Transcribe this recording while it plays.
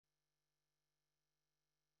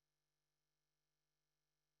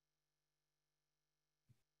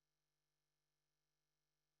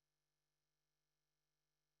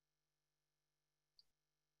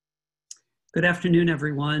Good afternoon,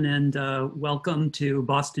 everyone, and welcome to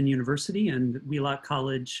Boston University and Wheelock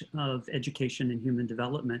College of Education and Human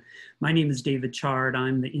Development. My name is David Chard.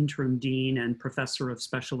 I'm the interim dean and professor of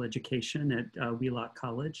special education at Wheelock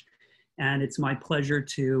College. And it's my pleasure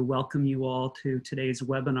to welcome you all to today's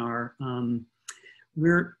webinar.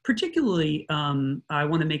 We're particularly, I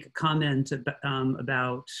want to make a comment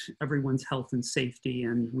about everyone's health and safety,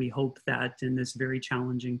 and we hope that in this very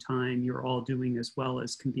challenging time, you're all doing as well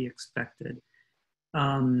as can be expected.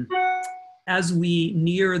 As we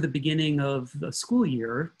near the beginning of the school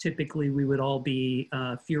year, typically we would all be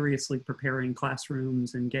furiously preparing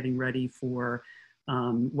classrooms and getting ready for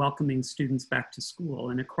welcoming students back to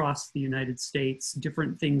school. And across the United States,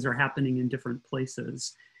 different things are happening in different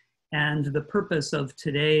places. And the purpose of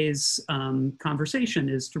today's conversation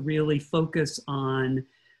is to really focus on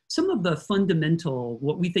some of the fundamental,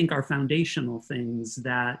 what we think are foundational things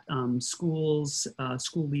that schools,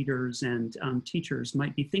 school leaders, and teachers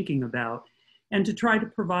might be thinking about, and to try to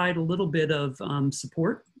provide a little bit of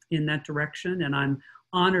support in that direction. And I'm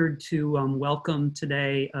honored to welcome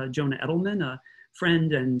today Jonah Edelman, a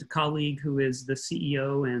friend and colleague who is the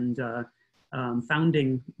CEO and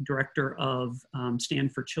founding director of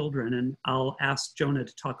Stand for Children. And I'll ask Jonah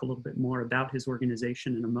to talk a little bit more about his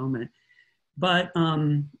organization in a moment. But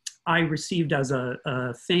I received, as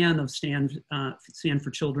a fan of Stand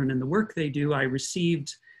for Children and the work they do, I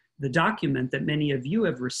received the document that many of you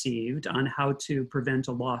have received on how to prevent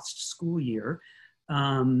a lost school year.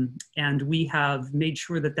 And we have made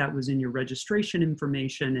sure that that was in your registration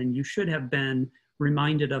information, and you should have been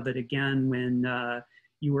reminded of it again when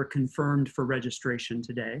you were confirmed for registration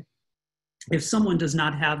today. If someone does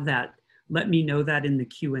not have that, let me know that in the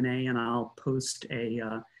Q&A, and I'll post a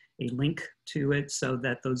link to it so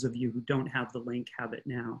that those of you who don't have the link have it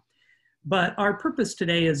now. But our purpose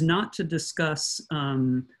today is not to discuss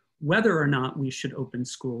whether or not we should open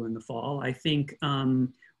school in the fall. I think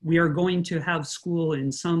we are going to have school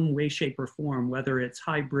in some way, shape, or form, whether it's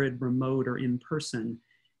hybrid, remote, or in person.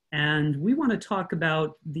 And we want to talk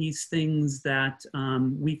about these things that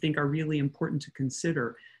we think are really important to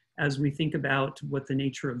consider as we think about what the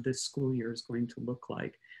nature of this school year is going to look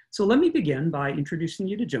like. So let me begin by introducing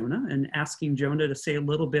you to Jonah and asking Jonah to say a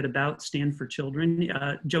little bit about Stand for Children.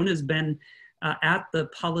 Jonah's been at the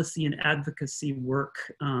policy and advocacy work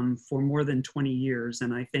for more than 20 years,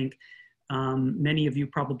 and I think many of you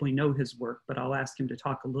probably know his work, but I'll ask him to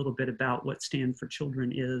talk a little bit about what Stand for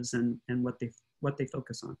Children is and what they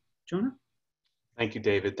focus on. Jonah? Thank you,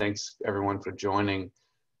 David. Thanks, everyone, for joining.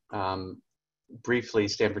 Briefly,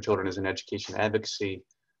 Stand for Children is an education advocacy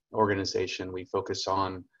organization. We focus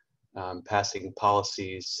on passing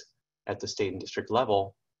policies at the state and district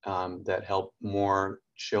level that help more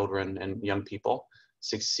children and young people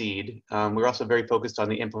succeed. We're also very focused on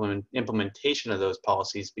the implementation of those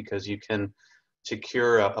policies, because you can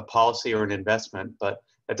secure a policy or an investment, but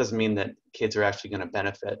that doesn't mean that kids are actually going to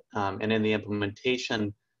benefit. And in the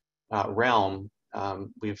implementation realm,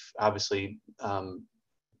 we've obviously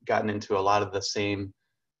gotten into a lot of the same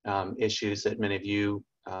issues that many of you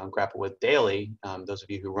grapple with daily, those of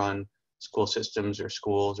you who run school systems or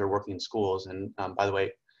schools or working in schools. And by the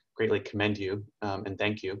way, greatly commend you and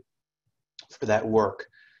thank you for that work.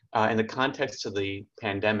 In the context of the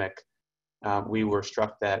pandemic, we were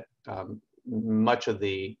struck that much of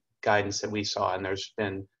the guidance that we saw, and there's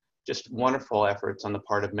been just wonderful efforts on the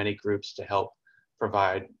part of many groups to help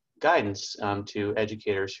provide guidance to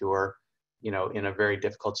educators who are, in a very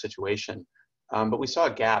difficult situation. But we saw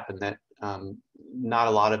a gap in that not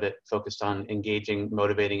a lot of it focused on engaging,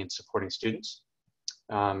 motivating, and supporting students.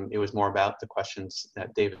 It was more about the questions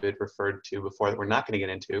that David referred to before that we're not going to get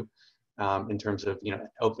into in terms of,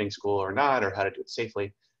 opening school or not, or how to do it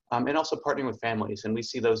safely, and also partnering with families. And we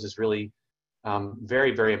see those as really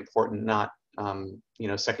very, very important, not,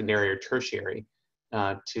 secondary or tertiary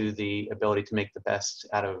to the ability to make the best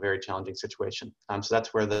out of a very challenging situation. So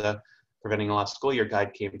that's where the Preventing a Lost School Year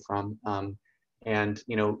Guide came from. And,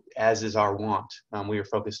 as is our want, we are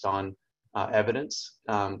focused on evidence.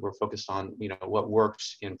 We're focused on, what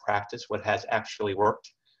works in practice, what has actually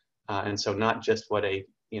worked. And so not just what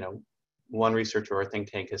one researcher or a think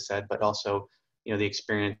tank has said, but also, the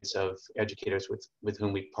experience of educators with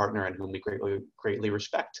whom we partner and whom we greatly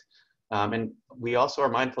respect. And we also are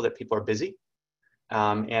mindful that people are busy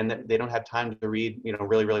and that they don't have time to read,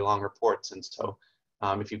 really, really long reports. And so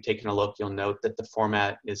if you've taken a look, you'll note that the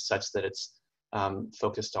format is such that it's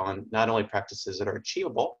focused on not only practices that are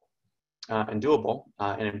achievable and doable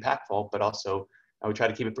and impactful, but also I would try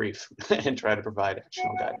to keep it brief and try to provide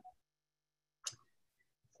actionable guidance.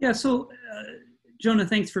 Yeah, so Jonah,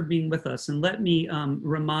 thanks for being with us. And let me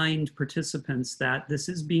remind participants that this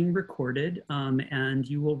is being recorded and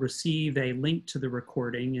you will receive a link to the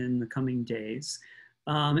recording in the coming days.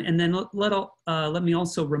 And then let me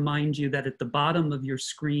also remind you that at the bottom of your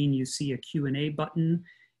screen, you see a Q&A button.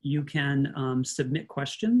 You can submit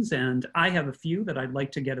questions, and I have a few that I'd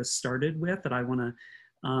like to get us started with that I want to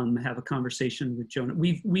have a conversation with Jonah.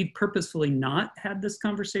 We've purposefully not had this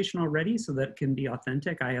conversation already so that it can be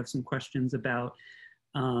authentic. I have some questions about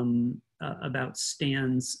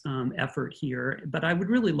Stan's effort here, but I would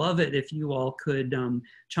really love it if you all could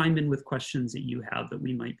chime in with questions that you have that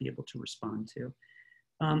we might be able to respond to.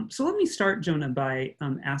 So let me start, Jonah, by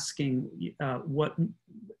asking what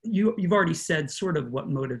you've already said, sort of what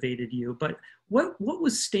motivated you, but what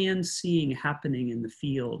was Stan seeing happening in the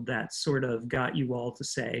field that sort of got you all to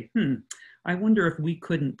say, I wonder if we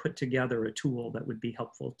couldn't put together a tool that would be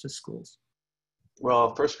helpful to schools?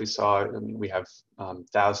 Well, first we saw, I mean, we have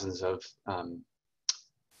thousands of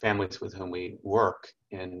families with whom we work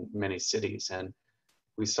in many cities, and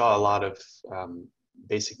we saw a lot of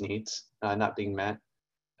basic needs not being met.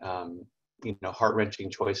 Heart-wrenching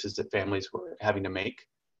choices that families were having to make.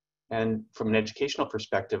 And from an educational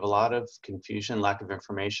perspective, a lot of confusion, lack of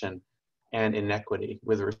information, and inequity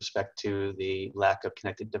with respect to the lack of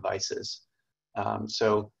connected devices.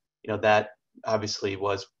 So that obviously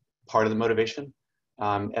was part of the motivation,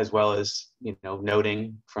 as well as,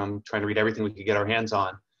 noting from trying to read everything we could get our hands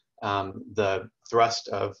on, the thrust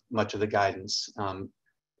of much of the guidance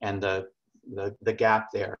and the gap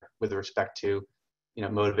there with respect to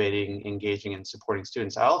motivating, engaging, and supporting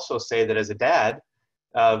students. I also say that as a dad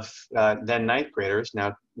of then ninth graders,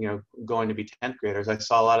 now going to be 10th graders, I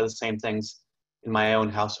saw a lot of the same things in my own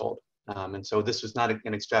household. And so this was not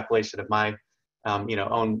an extrapolation of my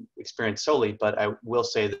own experience solely, but I will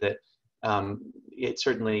say that it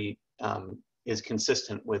certainly is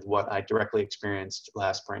consistent with what I directly experienced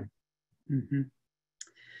last spring. Mm-hmm.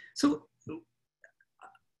 So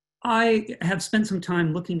I have spent some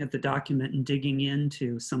time looking at the document and digging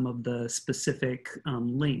into some of the specific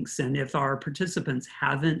links. And if our participants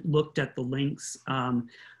haven't looked at the links, I'm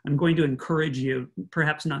going to encourage you,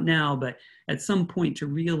 perhaps not now, but at some point to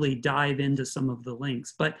really dive into some of the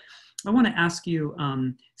links. But I want to ask you,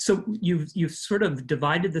 so you've sort of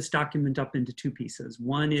divided this document up into two pieces.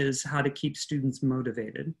 One is how to keep students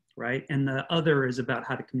motivated, right? And the other is about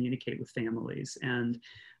how to communicate with families. And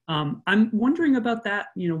I'm wondering about that,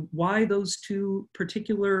 why those two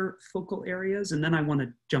particular focal areas, and then I want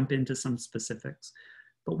to jump into some specifics.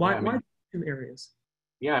 But why two areas?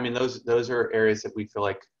 Yeah, I mean, those are areas that we feel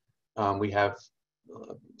like we have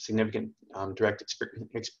significant direct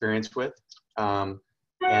experience with, and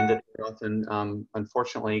that they're often,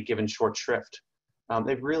 unfortunately, given short shrift.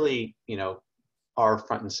 They really, are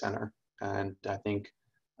front and center. And I think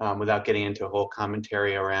without getting into a whole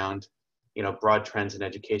commentary around broad trends in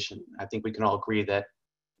education, I think we can all agree that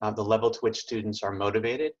the level to which students are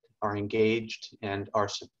motivated, are engaged, and are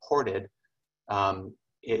supported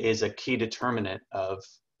is a key determinant of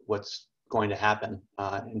what's going to happen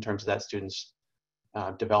in terms of that student's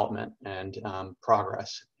development and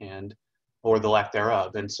progress, or the lack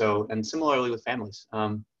thereof. And similarly with families,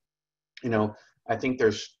 I think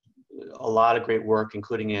there's a lot of great work,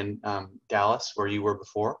 including in Dallas, where you were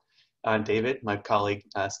before. David, my colleague,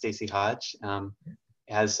 Stacy Hodge,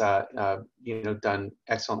 has done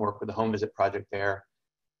excellent work with the Home Visit Project there.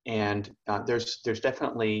 And there's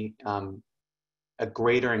definitely a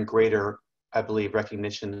greater and greater, I believe,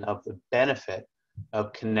 recognition of the benefit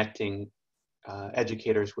of connecting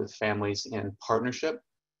educators with families in partnership,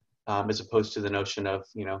 as opposed to the notion of,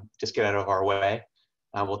 just get out of our way,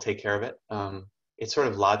 we'll take care of it. It's sort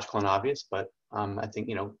of logical and obvious, but I think,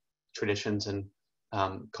 traditions and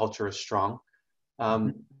culture is strong.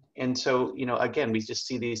 And so, again, we just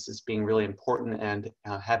see these as being really important, and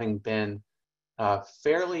having been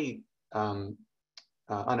fairly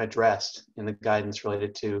unaddressed in the guidance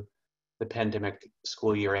related to the pandemic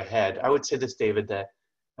school year ahead. I would say this, David, that,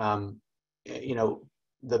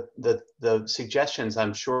 the suggestions,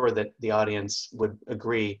 I'm sure that the audience would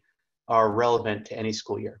agree, are relevant to any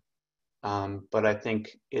school year. But I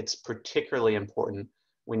think it's particularly important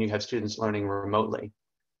when you have students learning remotely,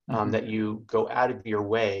 that you go out of your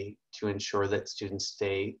way to ensure that students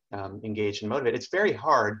stay engaged and motivated. It's very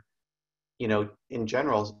hard, in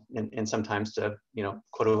general, and sometimes to,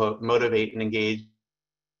 quote unquote, motivate and engage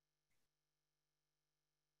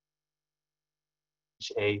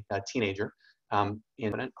a teenager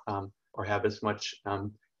or have as much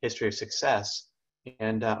history of success,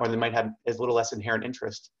 and or they might have as little less inherent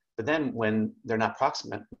interest. But then when they're not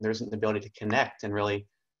proximate, there isn't the ability to connect and really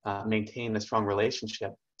maintain a strong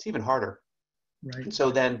relationship, it's even harder. Right. And so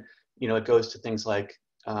then, it goes to things like,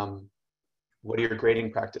 what are your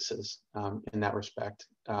grading practices in that respect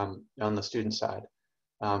on the student side?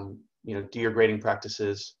 Do your grading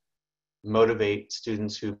practices motivate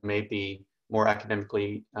students who may be more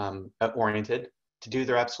academically oriented to do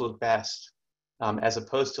their absolute best, as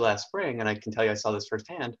opposed to last spring? And I can tell you, I saw this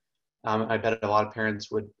firsthand. I bet a lot of parents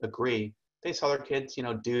would agree. They saw their kids,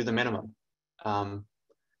 do the minimum.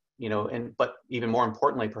 But even more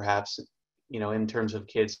importantly, perhaps, in terms of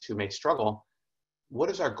kids who may struggle, what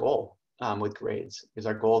is our goal with grades? Is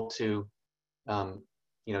our goal to,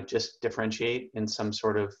 just differentiate in some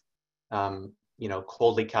sort of,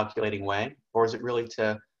 coldly calculating way? Or is it really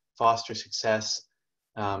to foster success,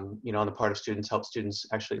 on the part of students, help students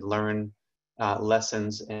actually learn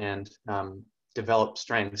lessons and develop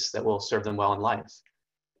strengths that will serve them well in life?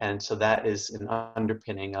 And so that is an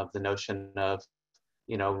underpinning of the notion of,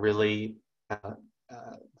 really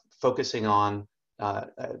focusing on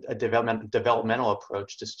a developmental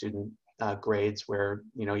approach to student grades, where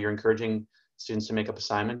you're encouraging students to make up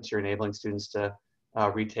assignments, you're enabling students to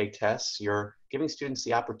retake tests, you're giving students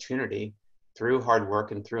the opportunity through hard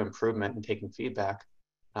work and through improvement and taking feedback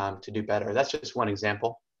to do better. That's just one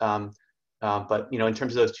example. But in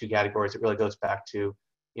terms of those two categories, it really goes back to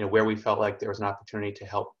where we felt like there was an opportunity to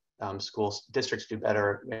help schools, districts do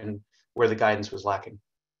better, and where the guidance was lacking.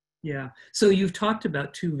 Yeah. So you've talked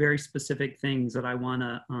about two very specific things that I want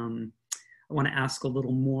to ask a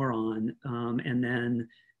little more on, and then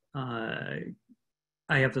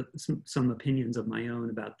I have some opinions of my own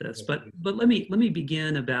about this. But let me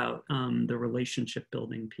begin about the relationship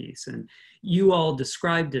building piece. And you all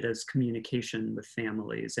described it as communication with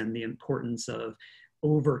families and the importance of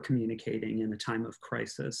over communicating in a time of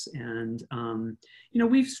crisis. And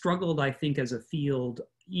we've struggled, I think, as a field,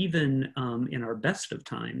 even in our best of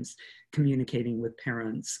times, communicating with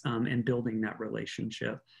parents and building that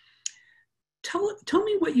relationship. Tell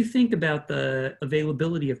me what you think about the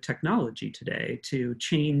availability of technology today to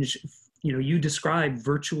change. You described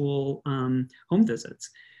virtual home visits.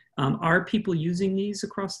 Are people using these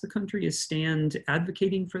across the country? Is Stand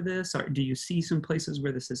advocating for this? Do you see some places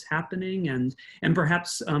where this is happening? And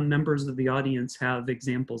perhaps members of the audience have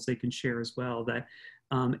examples they can share as well. That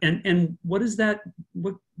and what is that?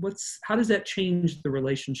 How does that change the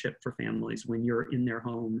relationship for families when you're in their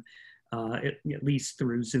home, at least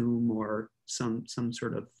through Zoom or some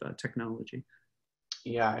sort of technology?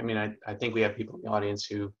 Yeah, I think we have people in the audience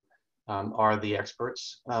who are the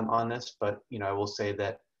experts on this, but I will say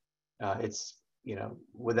that it's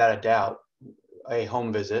without a doubt, a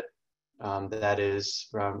home visit that is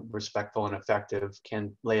respectful and effective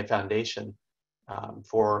can lay a foundation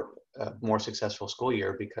for a more successful school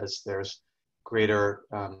year, because there's greater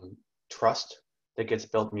trust that gets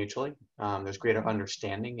built mutually. There's greater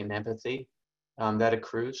understanding and empathy that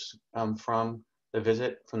accrues from the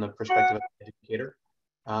visit, from the perspective of the educator.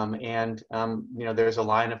 And there's a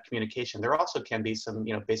line of communication. There also can be some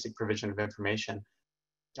basic provision of information.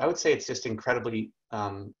 I would say it's just incredibly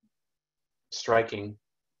striking.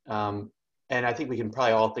 And I think we can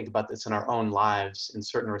probably all think about this in our own lives in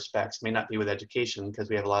certain respects. It may not be with education, because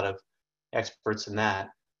we have a lot of experts in that.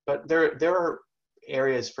 But there are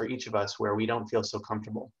areas for each of us where we don't feel so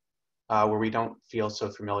comfortable, where we don't feel so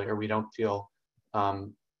familiar, we don't feel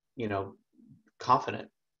confident.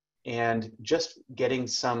 And just getting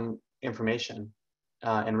some information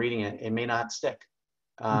and reading it, it may not stick.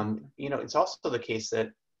 It's also the case that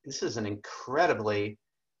this is an incredibly,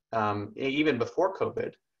 even before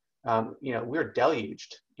COVID, we're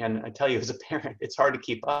deluged. And I tell you, as a parent, it's hard to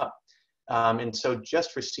keep up. And so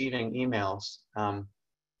just receiving emails,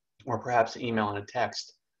 or perhaps an email and a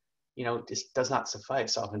text, just does not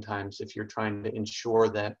suffice oftentimes if you're trying to ensure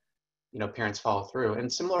that, parents follow through.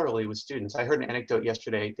 And similarly with students, I heard an anecdote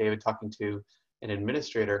yesterday, David, talking to an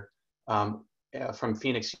administrator from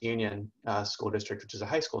Phoenix Union School District, which is a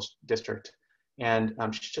high school district. And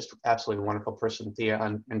she's just absolutely a wonderful person, Thea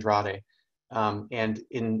Andrade. And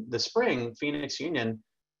in the spring, Phoenix Union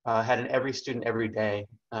had an Every Student Every Day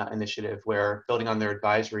initiative, where, building on their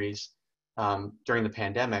advisories during the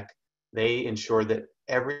pandemic, they ensured that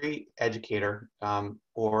every educator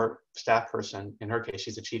or staff person, in her case,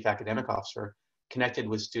 she's the chief academic officer, connected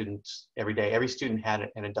with students every day. Every student had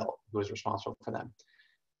an adult who was responsible for them.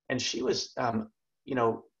 And she was,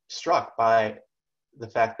 struck by the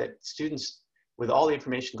fact that students, with all the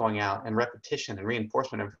information going out and repetition and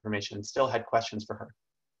reinforcement of information, still had questions for her.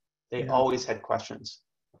 They always had questions.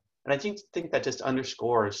 And I think that just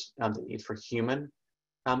underscores the need for human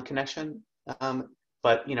connection.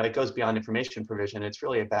 But it goes beyond information provision. It's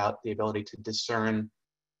really about the ability to discern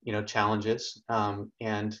challenges,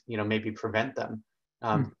 and maybe prevent them.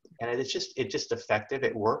 And it's just effective.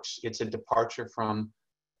 It works. It's a departure from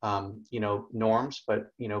norms, but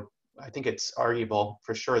I think it's arguable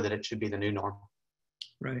for sure that it should be the new norm.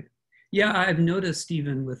 Right. Yeah, I've noticed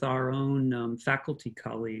even with our own faculty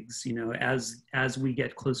colleagues, as we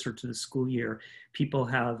get closer to the school year, people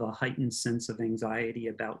have a heightened sense of anxiety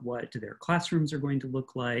about what their classrooms are going to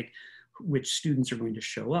look like, which students are going to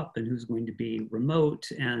show up, and who's going to be remote.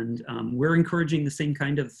 And we're encouraging the same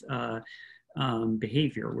kind of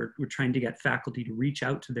behavior. We're trying to get faculty to reach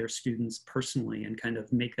out to their students personally and kind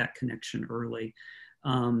of make that connection early.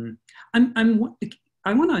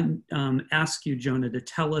 I want to ask you, Jonah, to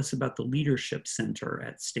tell us about the Leadership Center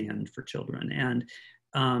at Stand for Children,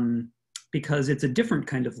 and because it's a different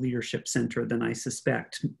kind of leadership center than I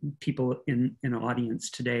suspect people in an audience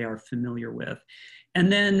today are familiar with.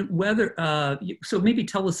 And then so maybe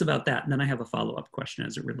tell us about that, and then I have a follow-up question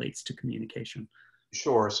as it relates to communication.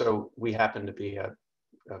 Sure. So we happen to be a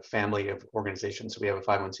family of organizations. So we have a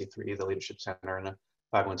 501c3, the Leadership Center, and a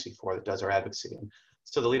 501c4 that does our advocacy. And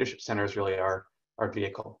so the Leadership Center is really our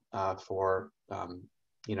vehicle for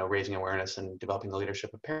raising awareness and developing the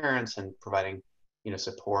leadership of parents and providing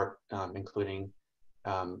support, including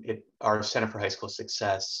our Center for High School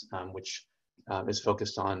Success, which is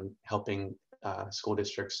focused on helping school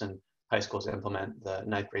districts and high schools implement the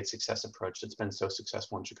 9th grade success approach that's been so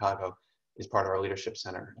successful in Chicago, is part of our Leadership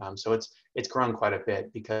Center. So it's grown quite a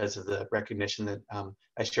bit because of the recognition that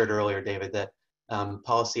I shared earlier, David, that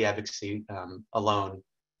policy advocacy alone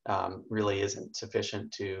really isn't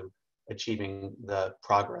sufficient to achieving the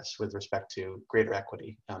progress with respect to greater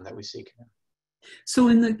equity that we seek. So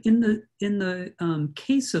in the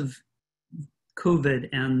case of COVID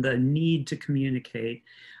and the need to communicate,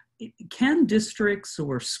 can districts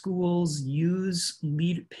or schools use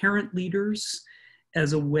parent leaders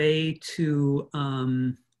as a way to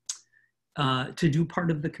do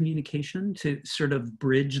part of the communication, to sort of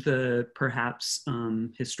bridge the perhaps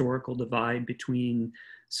historical divide between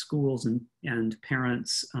schools and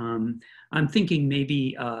parents? I'm thinking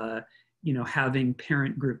maybe having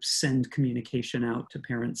parent groups send communication out to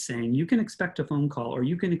parents saying, you can expect a phone call, or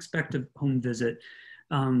you can expect a home visit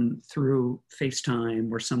through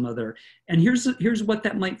FaceTime or some other, and here's what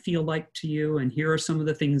that might feel like to you, and here are some of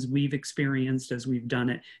the things we've experienced as we've done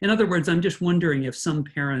it. In other words, I'm just wondering if some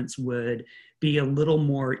parents would be a little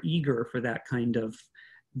more eager for that kind of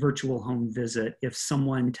virtual home visit if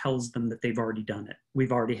someone tells them that they've already done it.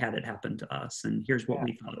 We've already had it happen to us, and here's what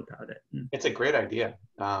we thought about it. It's a great idea.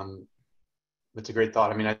 It's a great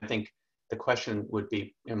thought. I mean, I think the question would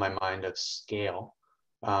be in my mind of scale.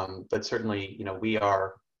 But certainly, we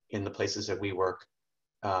are, in the places that we work,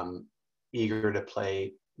 eager to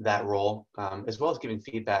play that role, as well as giving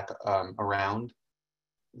feedback around,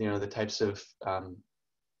 the types of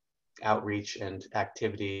outreach and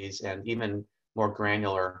activities, and even more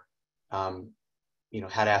granular, how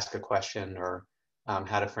to ask a question, or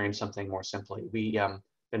how to frame something more simply. We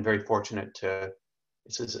been very fortunate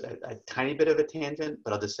this is a tiny bit of a tangent,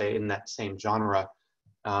 but I'll just say in that same genre,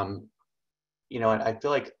 I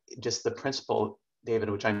feel like just the principle, David,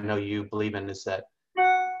 which I know you believe in, is that you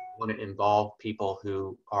want to involve people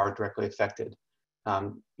who are directly affected,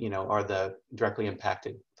 are the directly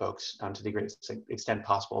impacted folks to the greatest extent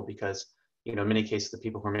possible, because, in many cases, the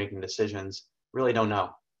people who are making decisions really don't know.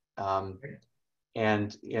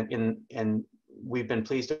 And we've been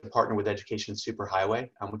pleased to partner with Education Superhighway,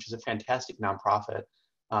 which is a fantastic nonprofit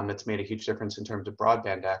that's made a huge difference in terms of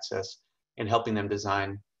broadband access, and helping them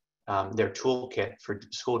design their toolkit for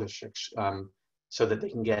school districts so that they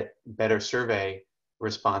can get better survey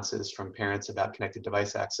responses from parents about connected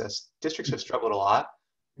device access. Districts have struggled a lot,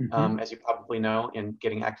 as you probably know, in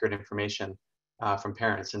getting accurate information from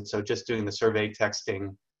parents. And so just doing the survey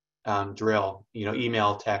texting drill,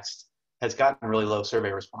 email, text, has gotten really low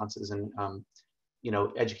survey responses. And,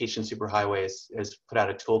 Education Superhighway has put out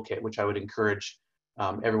a toolkit, which I would encourage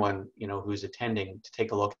everyone, who's attending to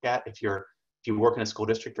take a look at. If you work in a school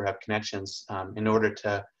district or have connections, in order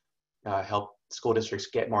to help school districts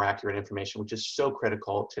get more accurate information, which is so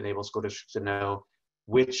critical to enable school districts to know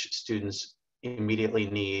which students immediately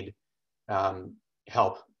need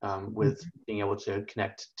help with being able to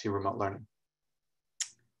connect to remote learning.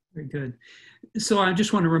 Very good. So I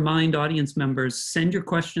just want to remind audience members, send your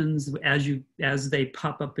questions as they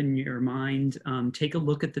pop up in your mind. Take a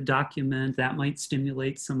look at the document. That might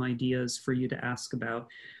stimulate some ideas for you to ask about.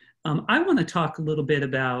 I want to talk a little bit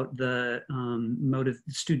about the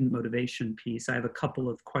student motivation piece. I have a couple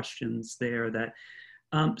of questions there that,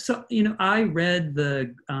 I read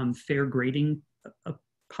the fair grading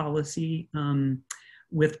policy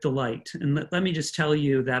with delight. And let me just tell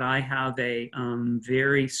you that I have a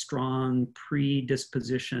very strong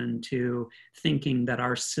predisposition to thinking that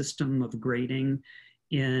our system of grading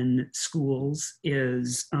in schools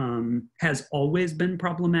has always been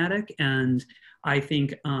problematic. And I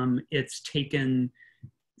think it's taken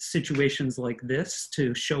situations like this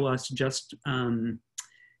to show us just,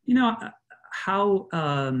 how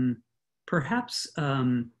perhaps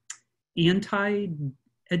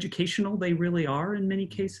anti-educational they really are in many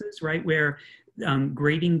cases, right? Where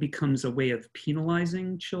grading becomes a way of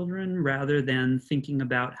penalizing children rather than thinking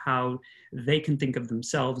about how they can think of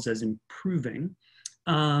themselves as improving.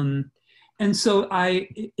 And so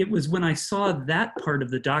it was when I saw that part of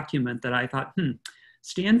the document that I thought,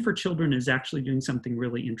 Stand for Children is actually doing something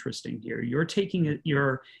really interesting here. You're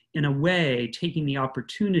in a way taking the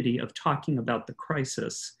opportunity of talking about the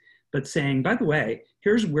crisis, but saying, by the way,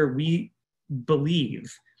 here's where we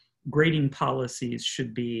believe grading policies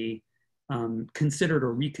should be considered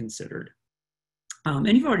or reconsidered. And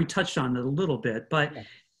you've already touched on it a little bit, but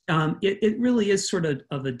it really is sort of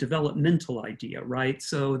a developmental idea, right?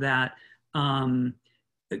 So that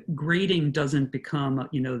grading doesn't become,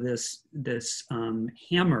 this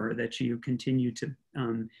hammer that you continue to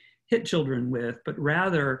hit children with, but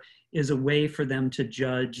rather is a way for them to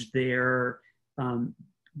judge their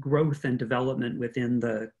growth and development within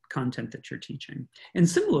the content that you're teaching. And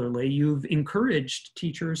similarly, you've encouraged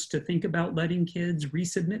teachers to think about letting kids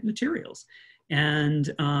resubmit materials. And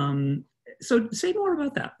so say more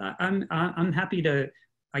about that. I'm happy to,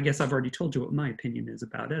 I guess I've already told you what my opinion is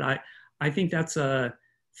about it. I think that's a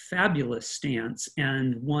fabulous stance,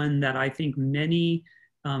 and one that I think many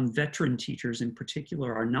veteran teachers in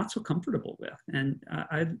particular are not so comfortable with. And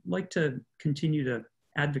I'd like to continue to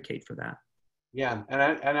advocate for that. Yeah, and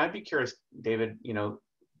I'd be curious, David,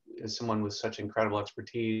 as someone with such incredible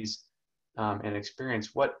expertise and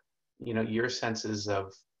experience, what, your senses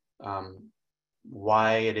of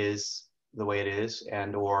why it is the way it is,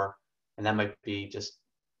 and that might be just,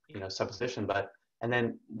 supposition, and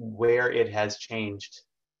then where it has changed,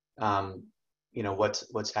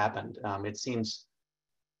 what's happened. It seems,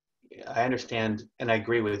 I understand, and I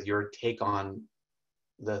agree with your take on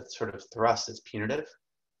the sort of thrust that's punitive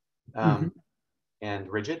and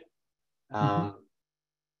rigid. And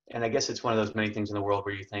I guess it's one of those many things in the world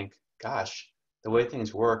where you think, gosh, the way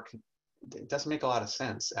things work, it doesn't make a lot of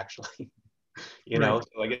sense, actually. So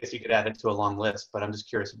I guess you could add it to a long list, but I'm just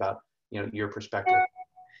curious about, your perspective.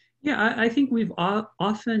 Yeah, I think we've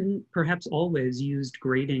often, perhaps always, used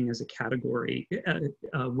grading as a category,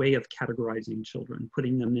 a way of categorizing children,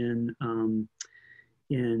 putting them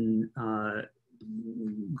in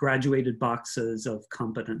graduated boxes of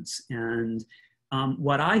competence. And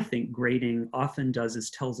what I think grading often does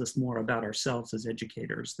is tells us more about ourselves as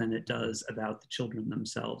educators than it does about the children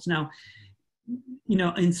themselves. Now,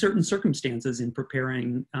 in certain circumstances, in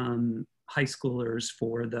preparing high schoolers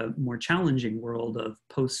for the more challenging world of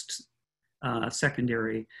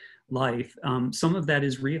post-secondary life, some of that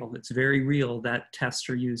is real. It's very real that tests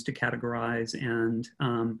are used to categorize. And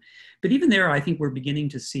but even there, I think we're beginning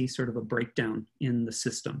to see sort of a breakdown in the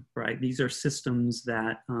system, right? These are systems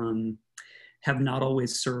that have not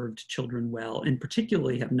always served children well, and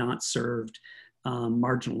particularly have not served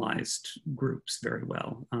marginalized groups very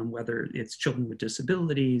well, whether it's children with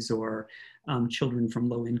disabilities or children from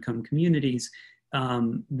low-income communities.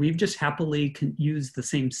 We've just happily used the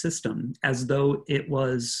same system as though it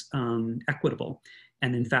was equitable.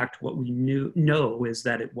 And in fact, what we know is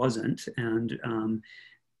that it wasn't. And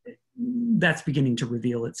that's beginning to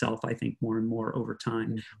reveal itself, I think, more and more over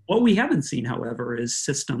time. What we haven't seen, however, is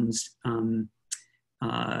systems,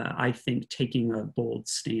 I think, taking a bold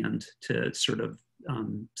stand to sort of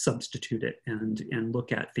substitute it and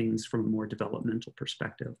look at things from a more developmental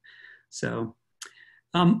perspective. So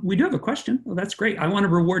we do have a question. Well, that's great. I want to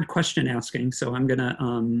reward question asking, so I'm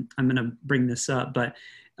gonna bring this up. But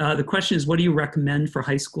the question is, what do you recommend for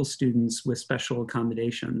high school students with special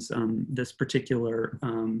accommodations? This particular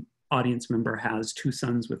audience member has 2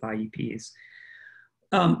 sons with IEPs.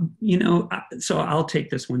 So I'll take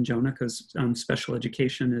this one, Jonah, because special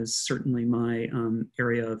education is certainly my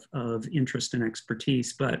area of interest and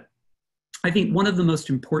expertise. But I think one of the most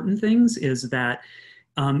important things is that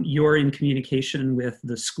you're in communication with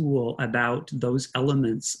the school about those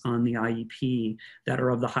elements on the IEP that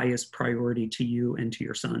are of the highest priority to you and to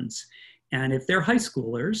your sons. And if they're high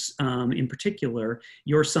schoolers, in particular,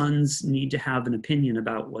 your sons need to have an opinion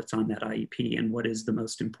about what's on that IEP and what is the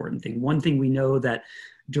most important thing. One thing we know that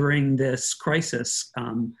during this crisis,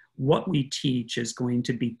 what we teach is going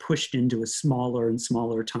to be pushed into a smaller and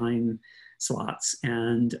smaller time slots.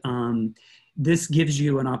 And this gives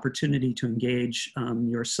you an opportunity to engage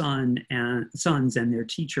your sons and their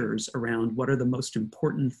teachers around what are the most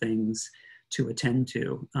important things to attend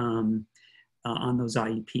to on those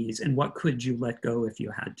IEPs, and what could you let go if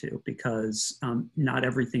you had to, because not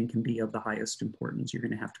everything can be of the highest importance. You're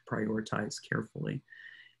going to have to prioritize carefully.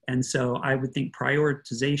 And so I would think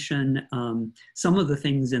prioritization, some of the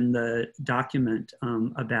things in the document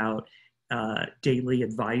about daily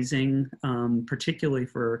advising, particularly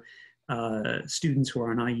for students who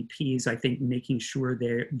are on IEPs, I think making sure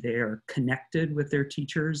they're connected with their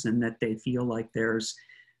teachers and that they feel like there's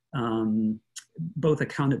both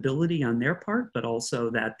accountability on their part, but also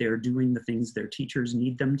that they're doing the things their teachers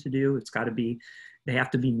need them to do. It's got to be, they have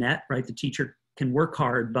to be met, right? The teacher can work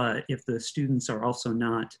hard, but if the students are also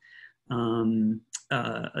not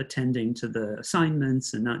attending to the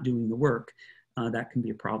assignments and not doing the work, that can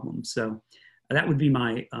be a problem. So that would be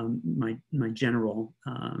my general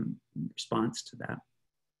response to that.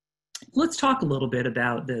 Let's talk a little bit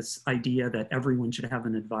about this idea that everyone should have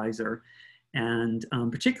an advisor, and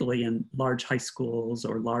particularly in large high schools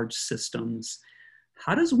or large systems.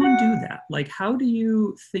 How does one do that? Like, how do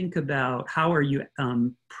you think about, how are you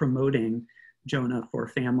promoting, Jonah, for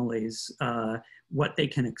families, what they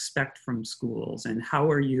can expect from schools, and how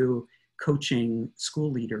are you coaching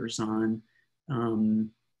school leaders on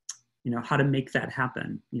how to make that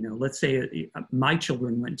happen? Let's say my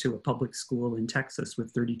children went to a public school in Texas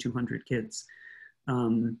with 3,200 kids.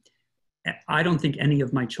 I don't think any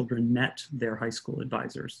of my children met their high school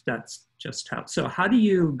advisors. That's just how. So how do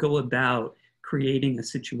you go about creating a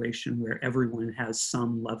situation where everyone has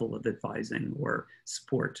some level of advising or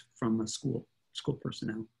support from a school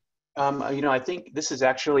personnel? I think this is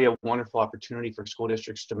actually a wonderful opportunity for school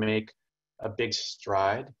districts to make a big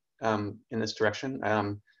stride in this direction.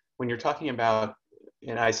 When you're talking about,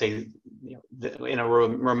 and I say, in a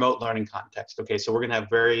remote learning context, okay, so we're going to have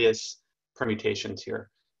various permutations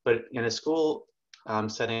here, but in a school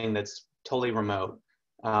setting that's totally remote,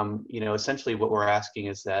 essentially what we're asking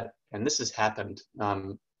is that, and this has happened,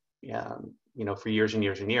 for years and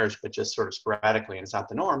years and years, but just sort of sporadically, and it's not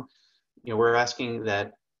the norm. We're asking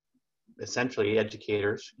that essentially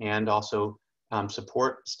educators and also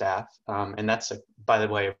support staff, and that's, by the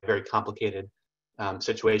way, a very complicated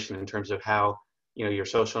situation in terms of how your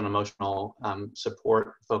social and emotional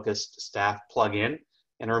support focused staff plug in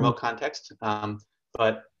a remote context.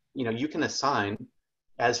 But you can assign,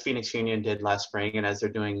 as Phoenix Union did last spring, and as they're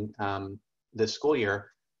doing this school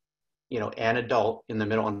year, an adult in the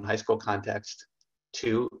middle and high school context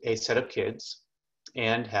to a set of kids,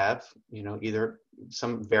 and have either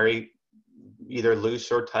some either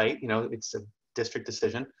loose or tight, it's a district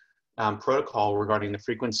decision, protocol regarding the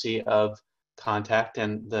frequency of contact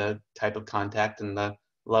and the type of contact and the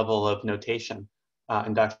level of notation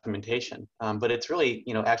and documentation. But it's really,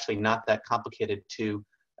 actually not that complicated to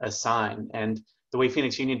assign. And the way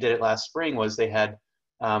Phoenix Union did it last spring was they had,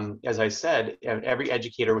 as I said, every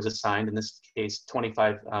educator was assigned, in this case,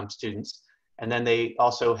 25 students. And then they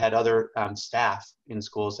also had other staff in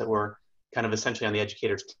schools that were kind of essentially on the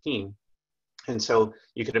educator's team. And so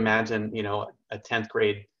you could imagine, a 10th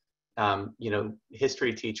grade,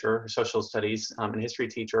 history teacher, social studies and history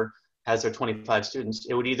teacher has their 25 students.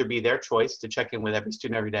 It would either be their choice to check in with every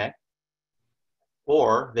student every day,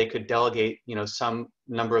 or they could delegate, some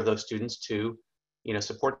number of those students to,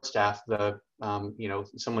 support staff,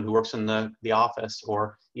 someone who works in the office,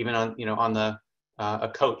 or even on, on the a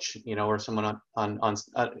coach, or someone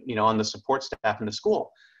on the support staff in the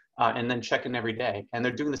school, and then check in every day. And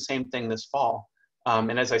they're doing the same thing this fall.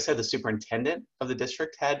 And as I said, the superintendent of the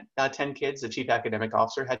district had 10 kids. The chief academic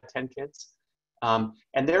officer had 10 kids.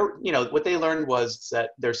 And they're, what they learned was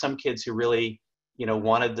that there's some kids who really,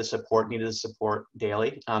 wanted the support, needed the support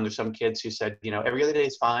daily. There's some kids who said, every other day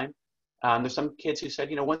is fine. There's some kids who said,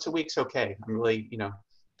 once a week's okay. I'm really,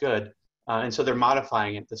 good. And so they're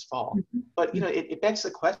modifying it this fall. But, it begs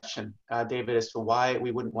the question, David, as to why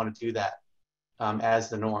we wouldn't want to do that as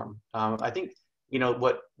the norm. I think,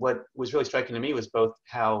 what was really striking to me was both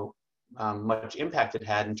how much impact it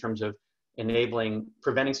had in terms of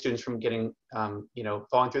preventing students from getting,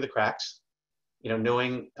 falling through the cracks,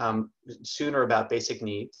 knowing sooner about basic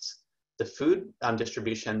needs. The food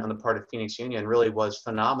distribution on the part of Phoenix Union really was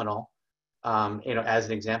phenomenal, as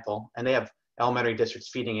an example. And they have elementary districts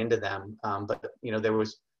feeding into them. But, there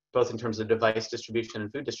was, both in terms of device distribution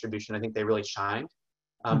and food distribution, I think they really shined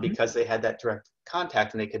because they had that direct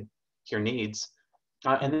contact and they could hear needs.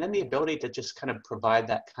 And then the ability to just kind of provide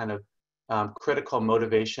that kind of critical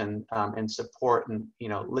motivation and support and,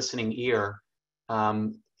 listening ear,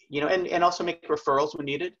 and also make referrals when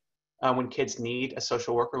needed. when kids need a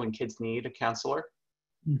social worker, when kids need a counselor.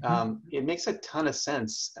 It makes a ton of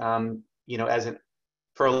sense, you know,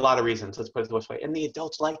 for a lot of reasons, let's put it this way. And the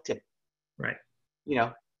adults liked it. Right. You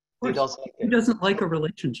know, the adults liked Who it. doesn't like a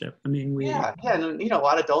relationship? I mean, Yeah, and you know, a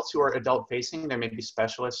lot of adults who are adult facing, there may be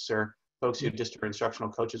specialists or folks who just are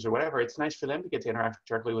instructional coaches or whatever. It's nice for them to get to interact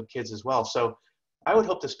directly with kids as well. So I would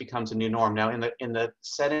hope this becomes a new norm. Now, in the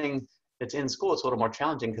setting that's in school, it's a little more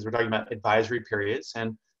challenging because we're talking about advisory periods,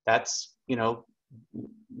 and that's, you know,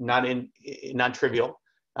 not trivial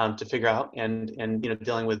to figure out, and you know,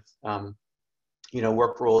 dealing with you know,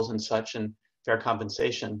 work rules and such, and fair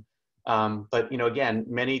compensation. But you know, again,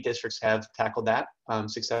 many districts have tackled that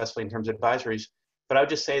successfully in terms of advisories. But I would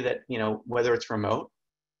just say that, you know, whether it's remote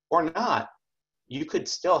or not, you could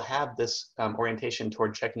still have this orientation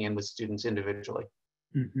toward checking in with students individually.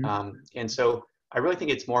 And so I really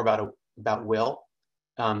think it's more about will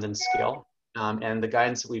than skill. And the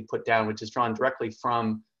guidance that we put down, which is drawn directly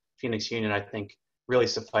from Phoenix Union, I think really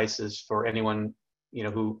suffices for anyone, you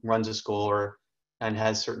know, who runs a school and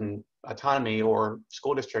has certain autonomy, or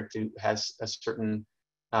school district who has a certain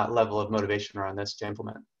level of motivation around this to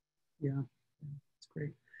implement. Yeah, that's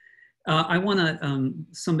great. I want to,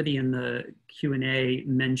 somebody in the Q&A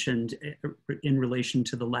mentioned in relation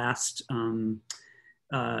to the last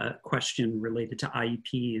question related to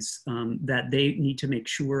IEPs, that they need to make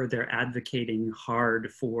sure they're advocating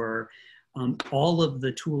hard for all of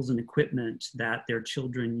the tools and equipment that their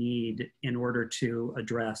children need in order to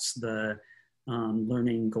address the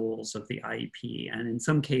learning goals of the IEP. And in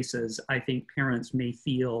some cases, I think parents may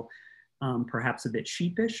feel perhaps a bit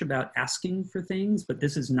sheepish about asking for things, but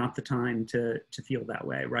this is not the time to feel that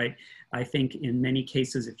way, right? I think in many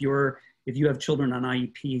cases, if you have children on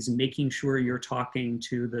IEPs, making sure you're talking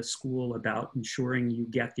to the school about ensuring you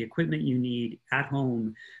get the equipment you need at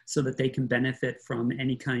home so that they can benefit from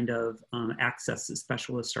any kind of access that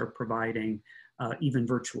specialists are providing, even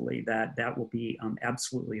virtually, that will be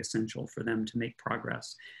absolutely essential for them to make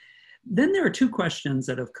progress. Then there are two questions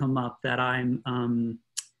that have come up that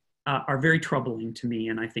are very troubling to me,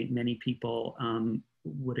 and I think many people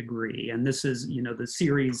would agree. And this is, you know, the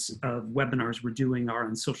series of webinars we're doing are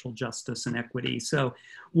on social justice and equity. So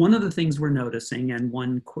one of the things we're noticing, and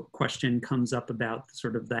one question comes up about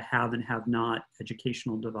sort of the have and have not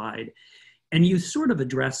educational divide. And you sort of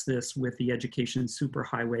address this with the education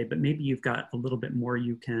superhighway, but maybe you've got a little bit more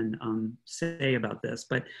you can say about this.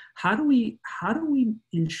 But how do we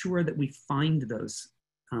ensure that we find those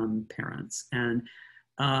parents? And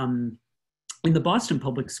in the Boston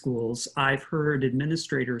Public Schools, I've heard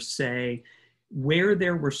administrators say where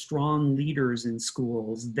there were strong leaders in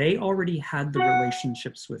schools, they already had the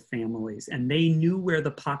relationships with families, and they knew where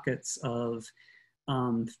the pockets of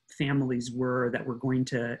families were that were going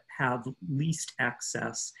to have least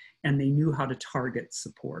access, and they knew how to target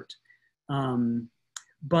support.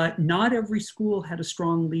 But not every school had a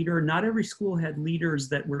strong leader. Not every school had leaders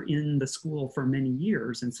that were in the school for many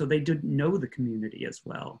years, and so they didn't know the community as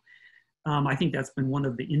well. I think that's been one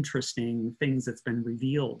of the interesting things that's been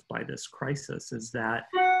revealed by this crisis, is that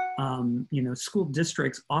you know, school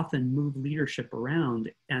districts often move leadership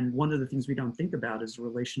around, and one of the things we don't think about is the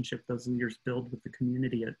relationship those leaders build with the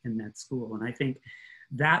community in that school. And I think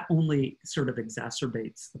that only sort of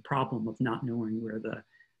exacerbates the problem of not knowing where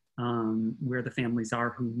the families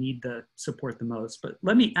are who need the support the most. But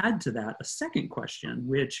let me add to that a second question,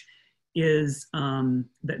 which is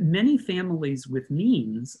that many families with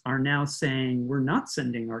means are now saying, we're not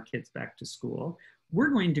sending our kids back to school. We're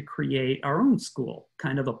going to create our own school,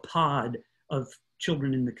 kind of a pod of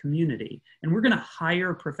children in the community. And we're going to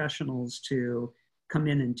hire professionals to come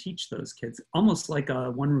in and teach those kids, almost like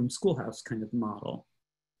a one-room schoolhouse kind of model,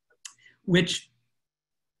 which,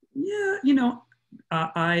 yeah, you know,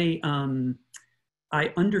 I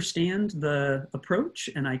understand the approach,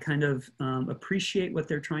 and I kind of appreciate what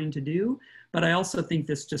they're trying to do, but I also think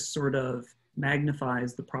this just sort of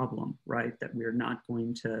magnifies the problem, right? That we're not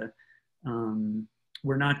going to,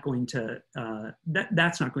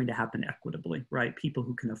 that's not going to happen equitably, right? People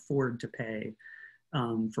who can afford to pay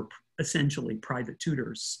for essentially private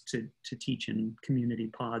tutors to teach in community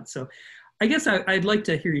pods. So I guess I'd like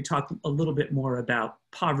to hear you talk a little bit more about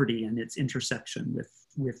poverty and its intersection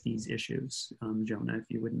with these issues, Jonah, if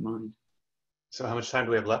you wouldn't mind. So how much time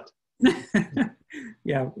do we have left?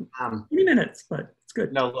 Yeah, 20 minutes, but it's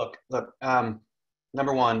good. No, look.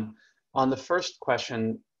 Number one, on the first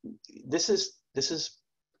question, this is.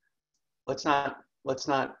 Let's not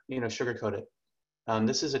you know, sugarcoat it.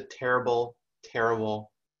 This is a terrible, terrible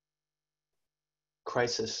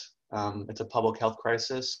crisis. It's a public health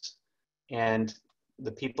crisis, and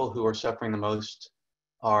the people who are suffering the most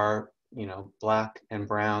are, Black and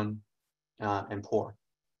brown and poor.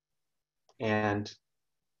 And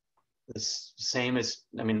the same is,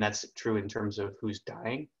 that's true in terms of who's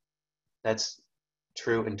dying. That's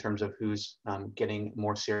true in terms of who's getting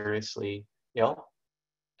more seriously ill.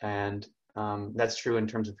 And that's true in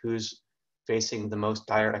terms of who's facing the most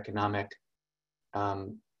dire economic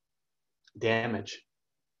damage.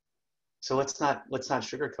 So let's not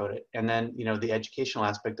sugarcoat it. And then, the educational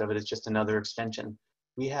aspect of it is just another extension.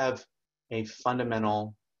 We have a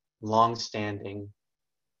fundamental, long-standing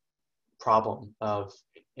problem of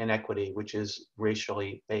inequity, which is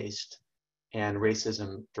racially based and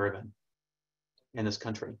racism driven in this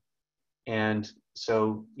country. And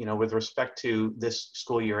so, with respect to this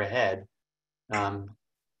school year ahead,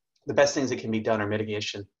 the best things that can be done are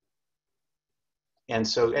mitigation. And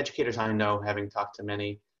so educators I know, having talked to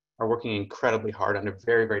many, are working incredibly hard under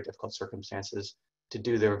very, very difficult circumstances to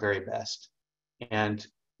do their very best. And,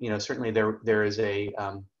 certainly there is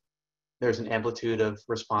there's an amplitude of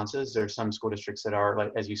responses. There's some school districts that are,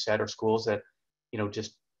 like, as you said, are schools that,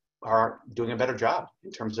 just are doing a better job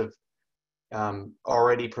in terms of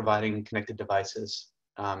already providing connected devices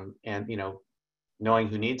and, knowing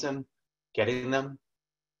who needs them, getting them,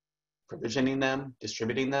 provisioning them,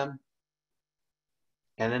 distributing them.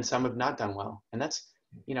 And then some have not done well. And that's,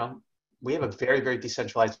 we have a very, very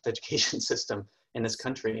decentralized education system in this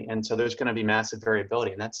country. And so there's going to be massive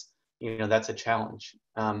variability, and that's, that's a challenge.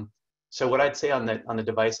 So what I'd say on the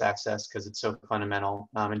device access, because it's so fundamental,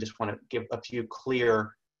 and just want to give a few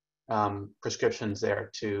clear prescriptions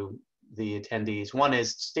there to the attendees. One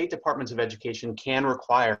is state departments of education can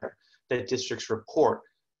require that districts report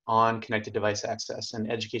on connected device access,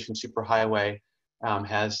 and Education Superhighway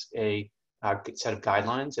has a set of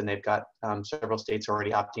guidelines, and they've got several states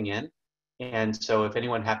already opting in. And so if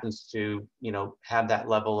anyone happens to, have that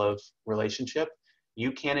level of relationship,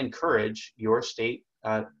 you can encourage your state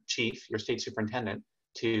chief, your state superintendent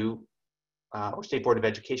to, or state board of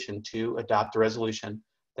education to adopt a resolution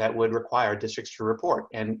that would require districts to report.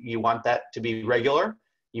 And you want that to be regular.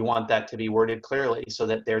 You want that to be worded clearly so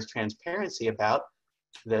that there's transparency about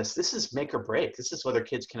this. This is make or break. This is whether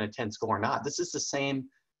kids can attend school or not. This is the same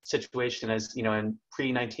situation as, in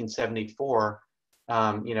pre-1974,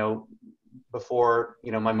 before,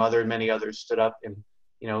 my mother and many others stood up and,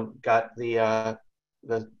 got the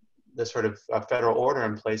sort of federal order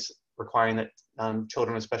in place requiring that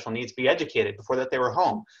children with special needs be educated. Before that, they were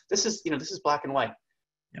home. This is, this is black and white.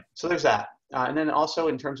 Yeah. So there's that. And then also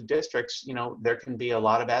in terms of districts, there can be a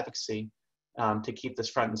lot of advocacy to keep this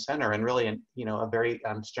front and center, and really, a very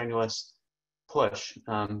strenuous push,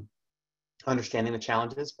 understanding the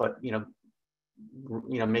challenges, but,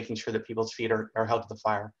 making sure that people's feet are held to the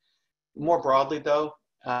fire. More broadly though,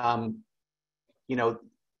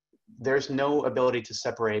 there's no ability to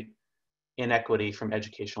separate inequity from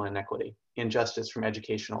educational inequity, injustice from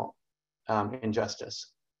educational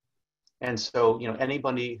injustice. And so,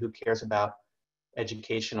 anybody who cares about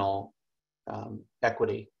educational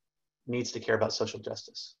equity needs to care about social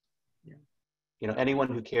justice. Yeah. Anyone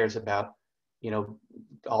who cares about,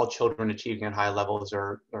 all children achieving at high levels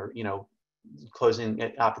or closing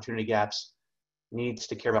opportunity gaps needs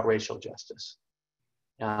to care about racial justice.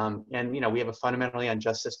 And, we have a fundamentally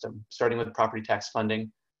unjust system, starting with property tax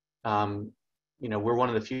funding. We're one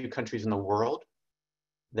of the few countries in the world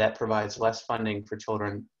that provides less funding for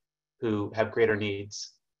children who have greater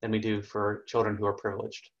needs than we do for children who are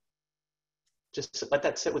privileged. Just let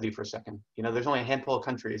that sit with you for a second. There's only a handful of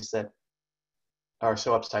countries that are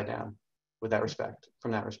so upside down with that respect,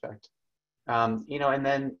 from that respect. And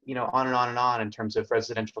then, on and on and on in terms of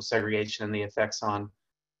residential segregation and the effects on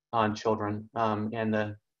children, and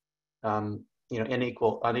the,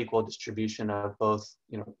 unequal distribution of both,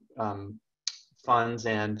 funds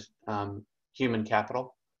and human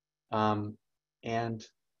capital. I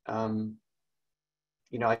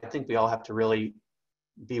think we all have to really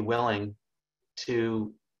be willing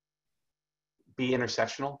to be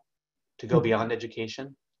intersectional, to go beyond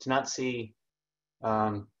education, to not see,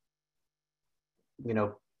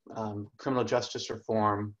 criminal justice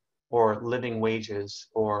reform or living wages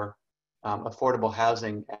or affordable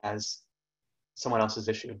housing as someone else's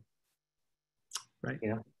issue. Right.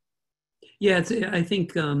 Yeah, I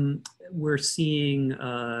think we're seeing,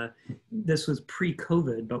 this was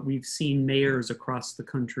pre-COVID, but we've seen mayors across the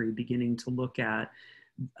country beginning to look at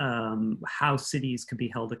how cities could be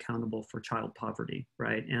held accountable for child poverty,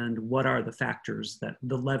 right? And what are the factors,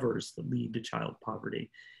 the levers that lead to child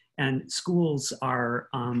poverty. And schools are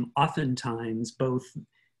oftentimes both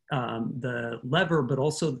the lever, but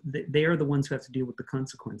also they are the ones who have to deal with the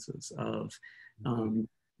consequences of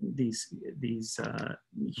these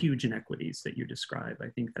huge inequities that you describe. I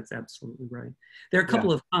think that's absolutely right. There are a Yeah.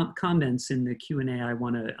 couple of comments in the Q&A I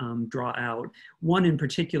want to draw out. One in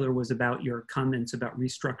particular was about your comments about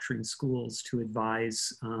restructuring schools to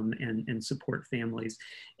advise and support families.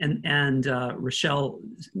 And Rochelle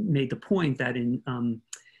made the point that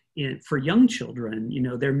for young children, you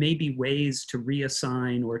know, there may be ways to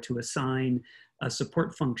reassign or to assign a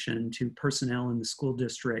support function to personnel in the school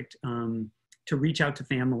district to reach out to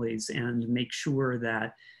families and make sure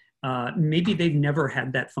that maybe they've never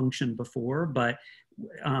had that function before, but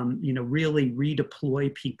you know, really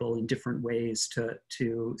redeploy people in different ways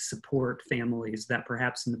to support families that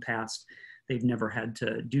perhaps in the past they've never had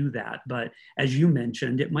to do that. But as you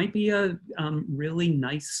mentioned, it might be a really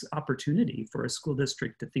nice opportunity for a school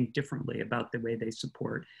district to think differently about the way they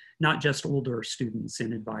support not just older students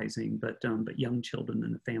in advising, but young children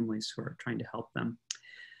and the families who are trying to help them.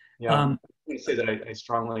 Yeah, I'm going to say that I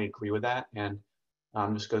strongly agree with that, and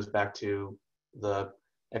this goes back to the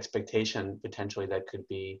expectation potentially that could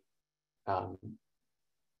be,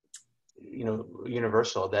 you know,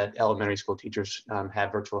 universal, that elementary school teachers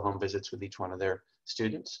have virtual home visits with each one of their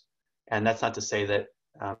students, and that's not to say that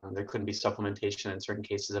there couldn't be supplementation in certain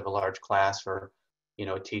cases of a large class, or you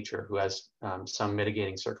know, a teacher who has some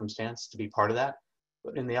mitigating circumstance to be part of that.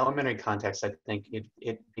 But in the elementary context, I think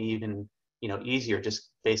it'd be even, you know, easier just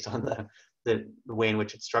based on the way in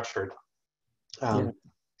which it's structured to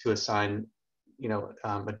assign, you know,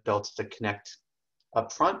 adults to connect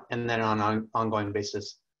up front and then on an ongoing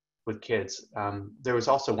basis with kids. There was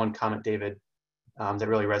also one comment, David, that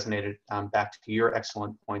really resonated back to your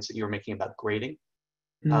excellent points that you were making about grading.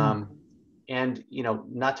 And, you know,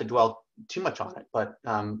 not to dwell too much on it, but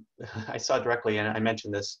I saw directly, and I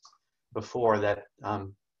mentioned this before, that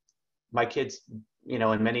my kids, you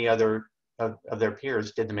know, and many other of their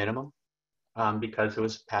peers did the minimum because it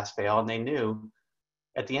was pass fail, and they knew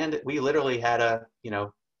at the end we literally had you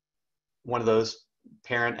know, one of those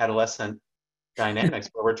parent adolescent dynamics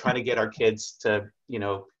where we're trying to get our kids to, you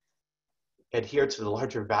know, adhere to the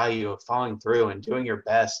larger value of following through and doing your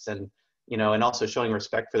best, and you know, and also showing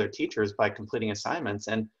respect for their teachers by completing assignments.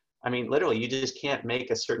 And I mean, literally, you just can't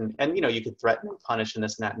make a certain, and you know, you could threaten and punish and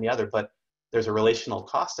this and that and the other, but there's a relational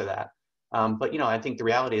cost to that. But you know, I think the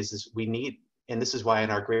reality is we need, and this is why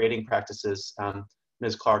in our grading practices,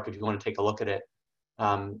 Ms. Clark, if you want to take a look at it,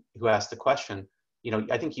 who asked the question, you know,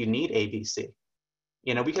 I think you need ABC.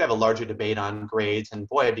 You know, we could have a larger debate on grades, and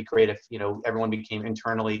boy, it'd be great if, you know, everyone became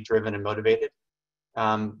internally driven and motivated.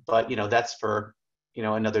 But you know, that's for, you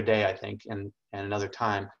know, another day, I think, and another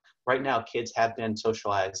time. Right now, kids have been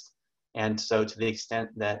socialized, and so to the extent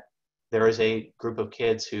that there is a group of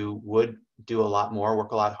kids who would do a lot more,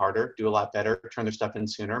 work a lot harder, do a lot better, turn their stuff in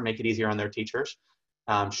sooner, make it easier on their teachers,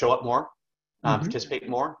 show up more, participate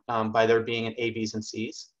more by there being an A, B's, and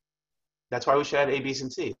C's. That's why we should have A, B's,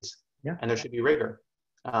 and C's. Yeah. And there should be rigor.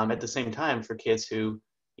 At the same time, for kids who,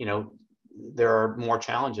 you know, there are more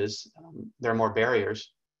challenges, there are more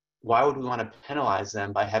barriers, why would we want to penalize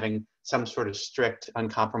them by having some sort of strict,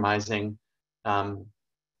 uncompromising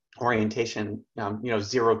orientation, you know,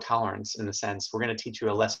 zero tolerance in a sense? We're going to teach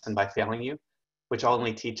you a lesson by failing you, which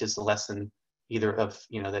only teaches the lesson either of,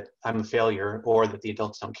 you know, that I'm a failure, or that the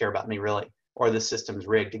adults don't care about me really, or the system's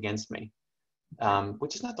rigged against me,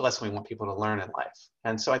 which is not the lesson we want people to learn in life.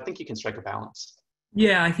 And so I think you can strike a balance.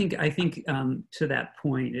 Yeah, I think to that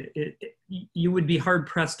point, you would be hard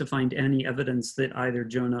pressed to find any evidence that either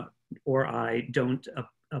Jonah or I don't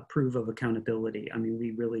approve of accountability. I mean,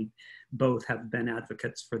 we really both have been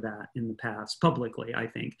advocates for that in the past, publicly, I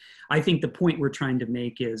think. I think the point we're trying to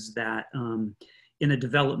make is that from a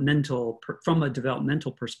developmental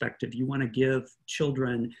perspective, you want to give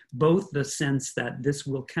children both the sense that this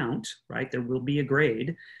will count, right? There will be a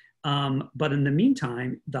grade. But in the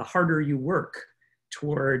meantime, the harder you work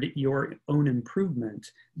toward your own improvement,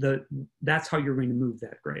 that's how you're going to move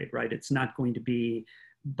that grade, right? It's not going to be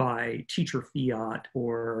by teacher fiat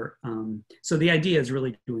or, so the idea is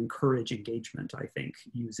really to encourage engagement, I think,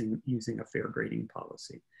 using a fair grading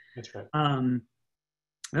policy. That's right.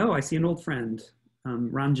 Oh, I see an old friend,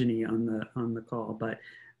 Ranjani on the call, but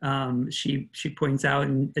she points out,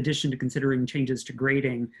 in addition to considering changes to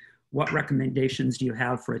grading, what recommendations do you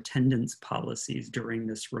have for attendance policies during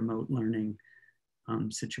this remote learning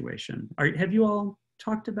situation? Have you all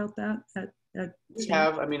talked about that We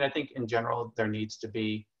have. I mean, I think in general there needs to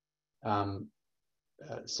be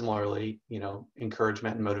similarly, you know,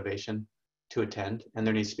 encouragement and motivation to attend, and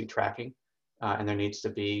there needs to be tracking, and there needs to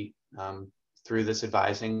be through this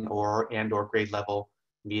advising or grade level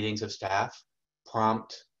meetings of staff,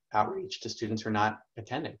 prompt outreach to students who are not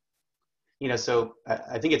attending. So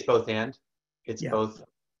I think it's both and. It's Yeah, both,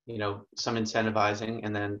 some incentivizing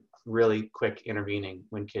and then really quick intervening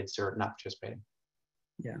when kids are not participating.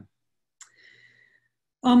 yeah.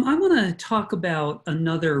 I want to talk about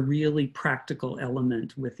another really practical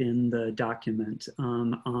element within the document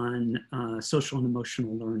on social and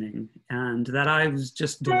emotional learning, and that I was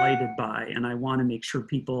just delighted by, and I want to make sure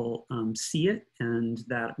people see it and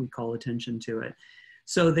that we call attention to it.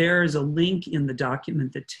 So there's a link in the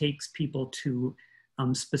document that takes people to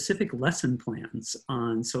specific lesson plans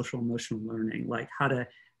on social emotional learning, like how to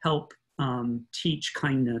help teach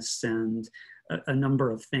kindness and a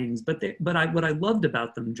number of things. But what I loved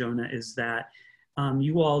about them, Jonah, is that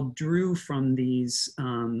you all drew from these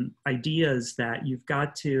ideas that you've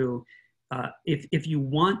got to, if you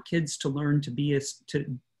want kids to learn to be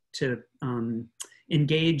to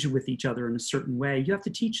engage with each other in a certain way, you have to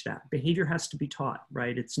teach that. Behavior has to be taught,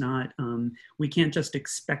 right? It's not, we can't just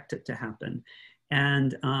expect it to happen.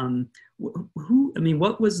 And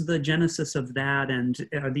what was the genesis of that? And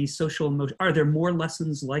are these are there more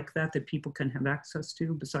lessons like that that people can have access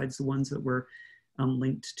to besides the ones that were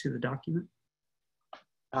linked to the document?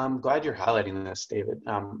 I'm glad you're highlighting this, David.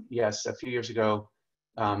 Yes, a few years ago,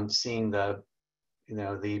 seeing the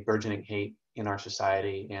burgeoning hate in our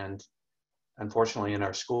society and unfortunately in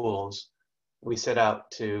our schools, we set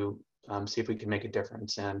out to see if we could make a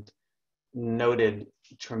difference and noted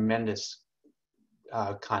tremendous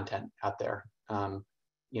content out there. In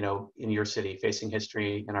your city, Facing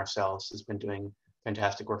History and ourselves has been doing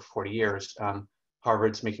fantastic work for 40 years.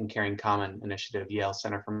 Harvard's Making Caring Common initiative, Yale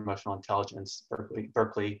Center for Emotional Intelligence,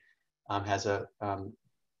 Berkeley has an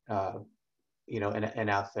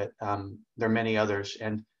outfit. There are many others,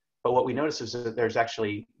 but what we notice is that there's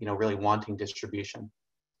actually really wanting distribution,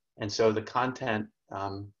 and so the content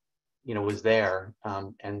was there,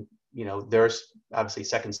 and there's obviously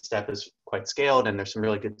Second Step is quite scaled and there's some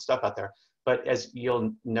really good stuff out there. But as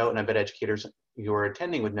you'll note, and I bet educators who are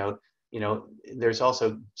attending would note, there's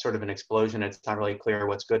also sort of an explosion. It's not really clear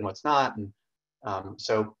what's good and what's not. And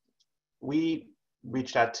so we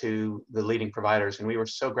reached out to the leading providers and we were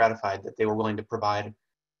so gratified that they were willing to provide,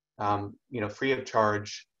 free of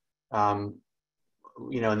charge, and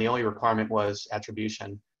the only requirement was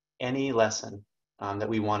attribution, any lesson that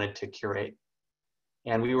we wanted to curate.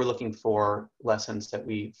 And we were looking for lessons that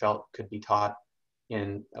we felt could be taught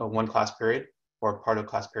in one class period or part of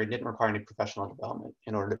class period, didn't require any professional development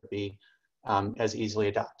in order to be as easily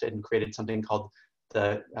adopted, and created something called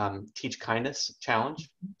the Teach Kindness Challenge,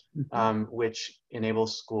 which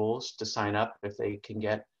enables schools to sign up if they can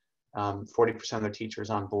get 40% of their teachers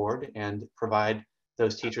on board and provide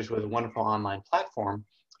those teachers with a wonderful online platform,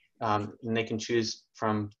 and they can choose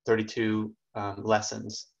from 32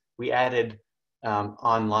 lessons. We added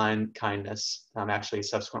online kindness, actually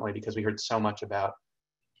subsequently, because we heard so much about,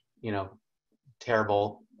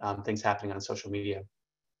 terrible things happening on social media.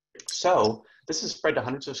 So this is spread to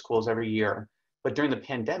hundreds of schools every year. But during the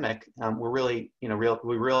pandemic, we're really, we're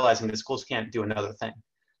realizing that schools can't do another thing.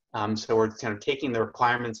 So we're kind of taking the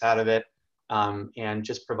requirements out of it and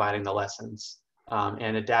just providing the lessons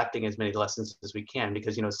and adapting as many lessons as we can,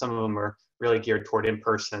 because, some of them are really geared toward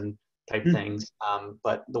in-person type things.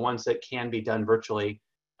 But the ones that can be done virtually,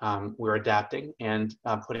 we're adapting and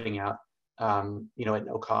putting out, at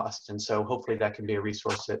no cost. And so hopefully that can be a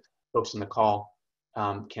resource that folks in the call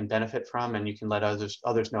can benefit from, and you can let others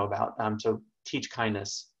know about. So Teach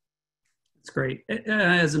Kindness. That's great.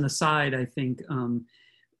 As an aside, I think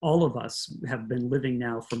all of us have been living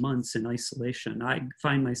now for months in isolation. I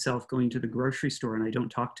find myself going to the grocery store and I don't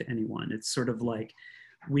talk to anyone. It's sort of like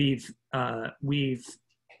we've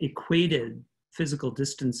equated physical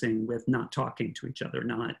distancing with not talking to each other,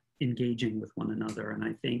 not engaging with one another. And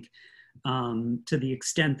I think to the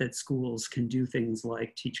extent that schools can do things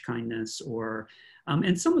like Teach Kindness, or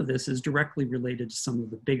and some of this is directly related to some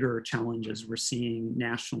of the bigger challenges we're seeing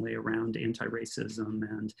nationally around anti-racism,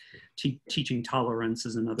 and teaching tolerance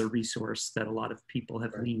is another resource that a lot of people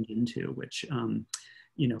have leaned into, which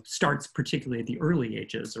starts particularly at the early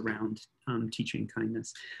ages around teaching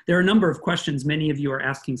kindness. There are a number of questions. Many of you are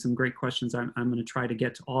asking some great questions. I'm going to try to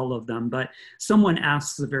get to all of them, but someone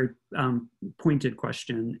asks a very pointed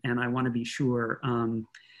question, and I want to be sure.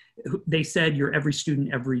 They said your every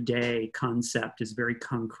student, every day concept is very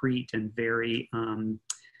concrete and very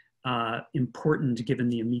important given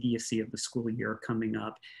the immediacy of the school year coming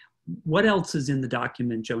up. What else is in the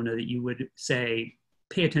document, Jonah, that you would say,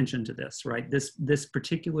 pay attention to this, right? This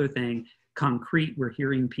particular thing, concrete, we're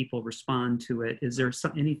hearing people respond to it. Is there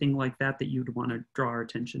anything like that that you'd want to draw our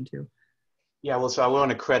attention to? Yeah, well, so I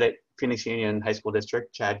want to credit Phoenix Union High School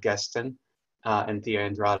District, Chad Gueston, and Thea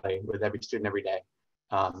Andrade with every student every day.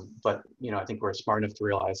 But I think we're smart enough to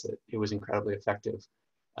realize that it was incredibly effective.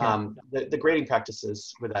 The grading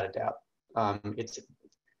practices, without a doubt, it's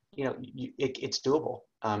it's doable,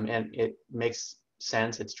 and it makes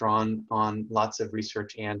sense. It's drawn on lots of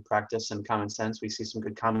research and practice and common sense. We see some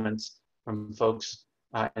good comments from folks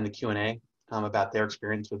in the Q&A about their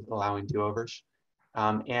experience with allowing do-overs.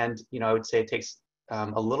 And I would say it takes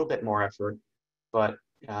a little bit more effort, but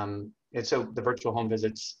and so the virtual home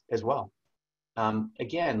visits as well.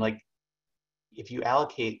 Again, like if you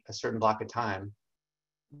allocate a certain block of time,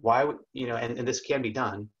 why would, and this can be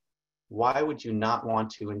done, why would you not want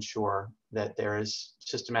to ensure that there is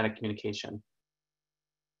systematic communication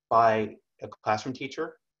by a classroom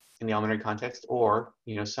teacher in the elementary context, or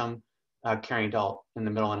some caring adult in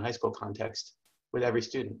the middle and high school context with every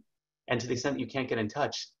student? And to the extent that you can't get in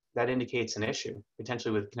touch, that indicates an issue,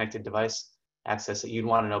 potentially with connected device access, that you'd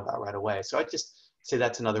want to know about right away. So I'd just say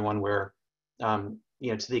that's another one where, to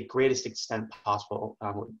the greatest extent possible,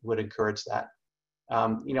 would encourage that.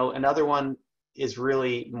 Another one is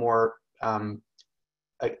really more,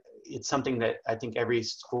 it's something that I think every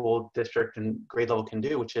school district and grade level can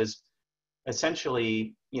do, which is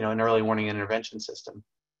essentially, an early warning and intervention system.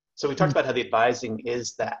 So we talked about how the advising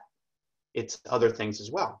is that. It's other things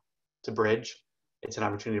as well. It's a bridge. It's an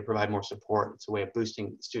opportunity to provide more support. It's a way of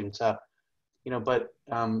boosting students up. But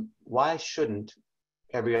why shouldn't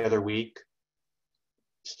every other week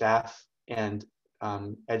staff and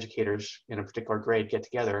educators in a particular grade get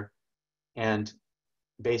together, and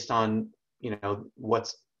based on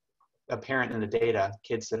what's apparent in the data,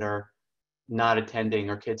 kids that are not attending,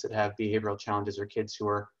 or kids that have behavioral challenges, or kids who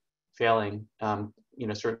are failing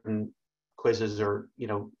certain quizzes, or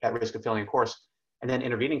at risk of failing a course, and then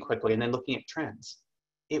intervening quickly, and then looking at trends.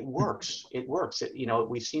 It works. It works.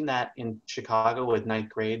 We've seen that in Chicago with ninth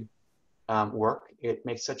grade work. It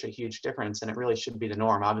makes such a huge difference, and it really should be the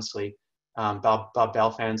norm. Obviously, Bob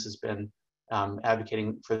Balfans has been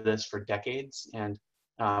advocating for this for decades, and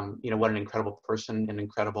what an incredible person, an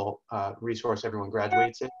incredible resource everyone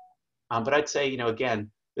graduates in. But I'd say,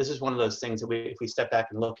 again, this is one of those things that if we step back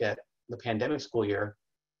and look at the pandemic school year,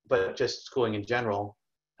 but just schooling in general,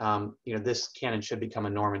 this can and should become a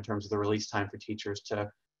norm in terms of the release time for teachers to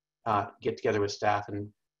get together with staff and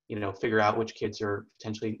figure out which kids are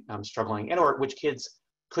potentially struggling, and or which kids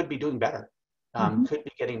could be doing better, could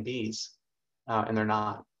be getting Bs, and they're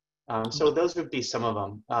not. So those would be some of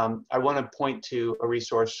them. I want to point to a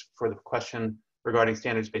resource for the question regarding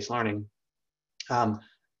standards-based learning,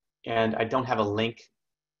 and I don't have a link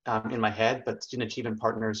in my head, but Student Achievement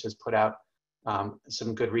Partners has put out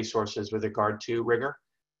some good resources with regard to rigor.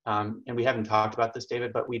 And we haven't talked about this,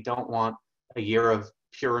 David, but we don't want a year of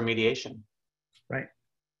pure remediation. Right.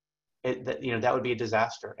 That would be a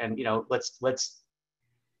disaster. And let's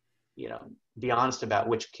be honest about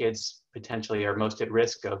which kids potentially are most at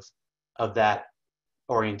risk of that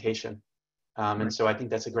orientation. And so I think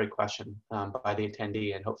that's a great question by the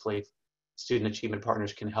attendee, and hopefully Student Achievement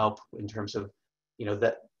Partners can help in terms of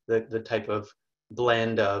the type of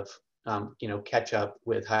blend of catch up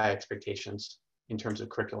with high expectations in terms of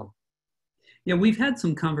curriculum. Yeah, we've had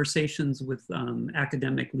some conversations with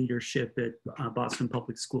academic leadership at Boston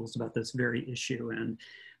Public Schools about this very issue. And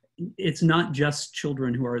it's not just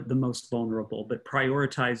children who are the most vulnerable, but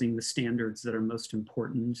prioritizing the standards that are most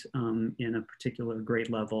important in a particular grade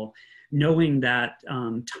level, knowing that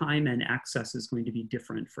time and access is going to be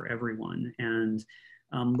different for everyone, and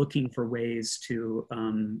looking for ways to,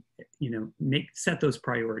 set those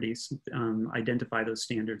priorities, identify those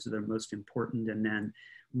standards that are most important, and then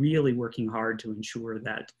really working hard to ensure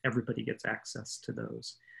that everybody gets access to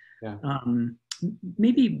those. Yeah.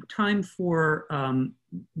 Maybe time for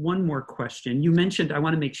one more question. You mentioned, I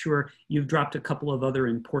want to make sure you've dropped a couple of other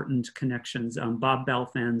important connections. Bob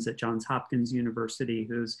Balfans at Johns Hopkins University,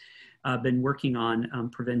 who's been working on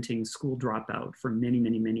preventing school dropout for many,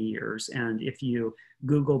 many, many years. And if you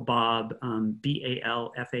Google Bob,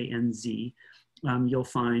 B-A-L-F-A-N-Z, you'll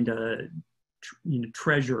find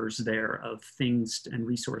treasures there of things and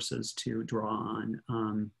resources to draw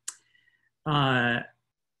on.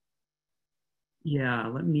 Yeah,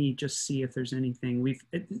 let me just see if there's anything.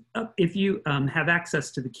 If you have access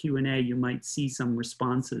to the Q&A, you might see some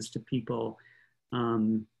responses to people.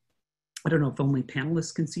 I don't know if only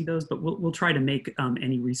panelists can see those, but we'll try to make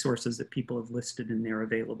any resources that people have listed in there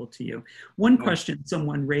available to you. One question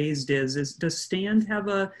someone raised is does STAND have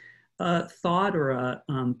a thought or a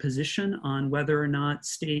position on whether or not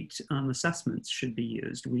state assessments should be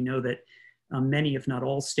used? We know that Many, if not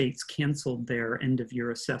all states, canceled their end of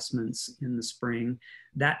year assessments in the spring.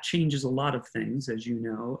 That changes a lot of things, as you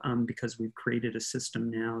know, because we've created a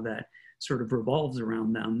system now that sort of revolves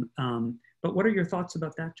around them. But what are your thoughts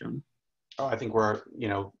about that, Jonah? Oh, I think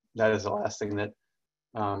that is the last thing that,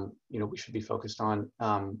 we should be focused on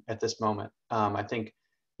at this moment. I think,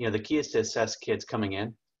 the key is to assess kids coming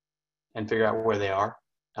in and figure out where they are,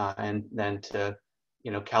 and then to,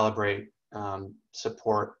 calibrate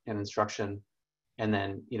support and instruction, and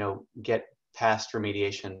then, get past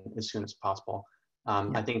remediation as soon as possible.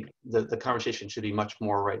 I think the conversation should be much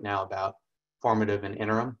more right now about formative and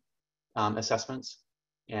interim assessments.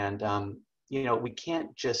 And, we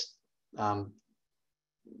can't just,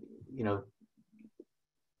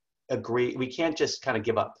 agree. We can't just kind of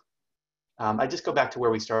give up. I just go back to where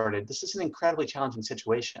we started. This is an incredibly challenging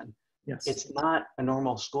situation. Yes. It's not a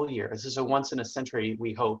normal school year. This is a once in a century,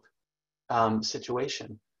 we hope,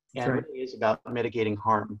 situation. And right. It really is about mitigating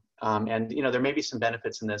harm. And there may be some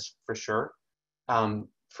benefits in this for sure,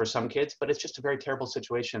 for some kids, but it's just a very terrible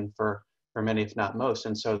situation for many, if not most.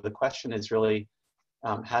 And so the question is really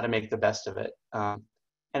how to make the best of it. And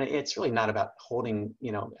it's really not about holding,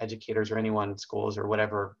 educators or anyone in schools or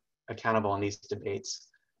whatever accountable in these debates,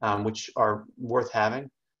 which are worth having.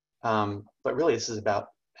 But really, this is about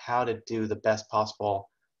how to do the best possible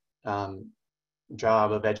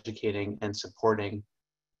job of educating and supporting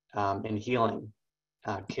and healing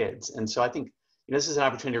kids. And so I think this is an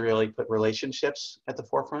opportunity to really put relationships at the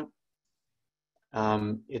forefront.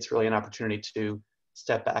 It's really an opportunity to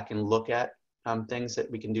step back and look at things that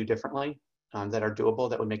we can do differently, that are doable,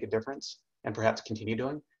 that would make a difference, and perhaps continue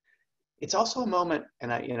doing. It's also a moment,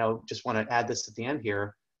 and I just want to add this at the end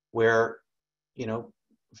here, where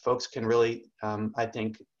folks can really, I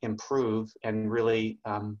think, improve and really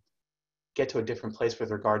get to a different place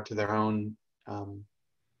with regard to their own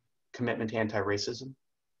commitment to anti-racism,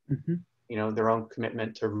 their own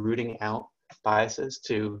commitment to rooting out biases,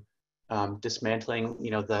 to dismantling,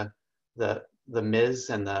 the myths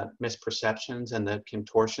and the misperceptions and the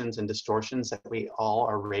contortions and distortions that we all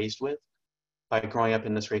are raised with by growing up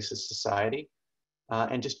in this racist society,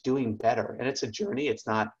 and just doing better. And it's a journey. It's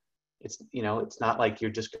not like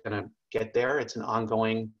you're just going to get there. It's an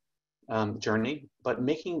ongoing journey, but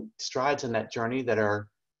making strides in that journey that are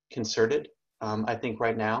concerted, I think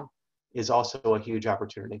right now is also a huge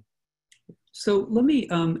opportunity. So let me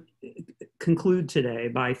conclude today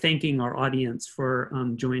by thanking our audience for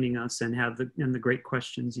joining us and the great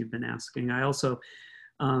questions you've been asking. I also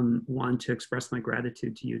want to express my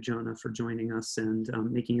gratitude to you, Jonah, for joining us and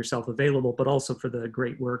making yourself available, but also for the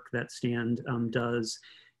great work that Stand does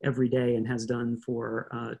every day and has done for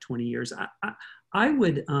 20 years.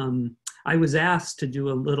 I was asked to do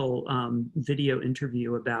a little video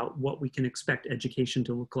interview about what we can expect education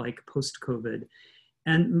to look like post-COVID.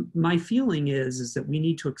 And my feeling is that we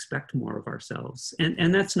need to expect more of ourselves.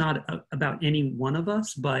 And that's not about any one of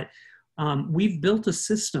us, but we've built a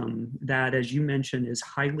system that, as you mentioned, is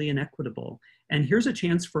highly inequitable. And here's a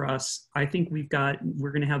chance for us. I think we're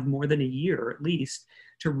going to have more than a year at least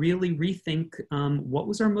to really rethink what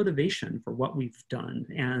was our motivation for what we've done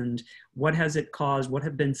and what has it caused, what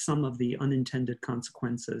have been some of the unintended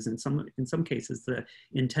consequences, and in some cases the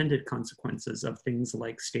intended consequences of things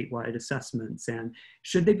like statewide assessments, and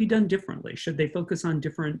should they be done differently? Should they focus on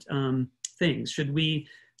different things? Should we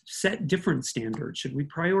set different standards? Should we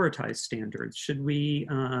prioritize standards? Should we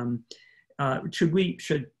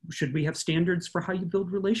have standards for how you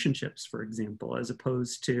build relationships, for example, as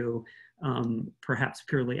opposed to perhaps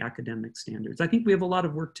purely academic standards? I think we have a lot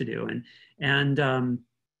of work to do, and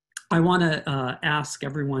I want to ask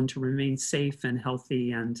everyone to remain safe and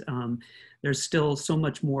healthy, and there's still so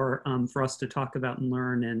much more for us to talk about and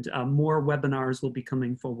learn, and more webinars will be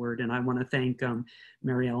coming forward. And I want to thank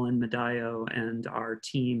Mary Ellen Medayo and our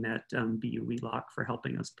team at BU Wheelock for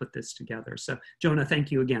helping us put this together. So Jonah,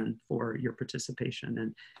 thank you again for your participation,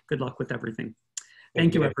 and good luck with everything.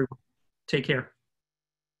 Thank you, everyone. Take care.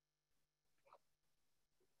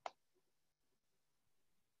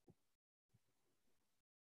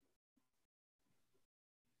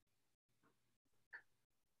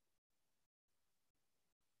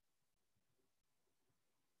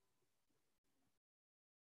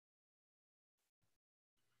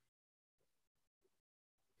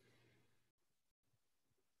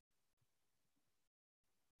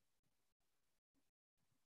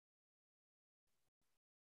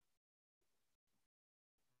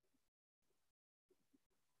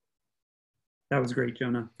 That was great,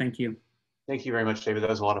 Jonah. Thank you. Thank you very much, David. That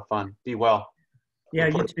was a lot of fun. Be well. Yeah,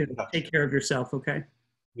 you too. Take care of yourself, okay?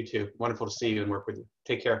 You too. Wonderful to see you and work with you.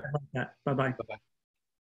 Take care. Bye-bye. Bye-bye.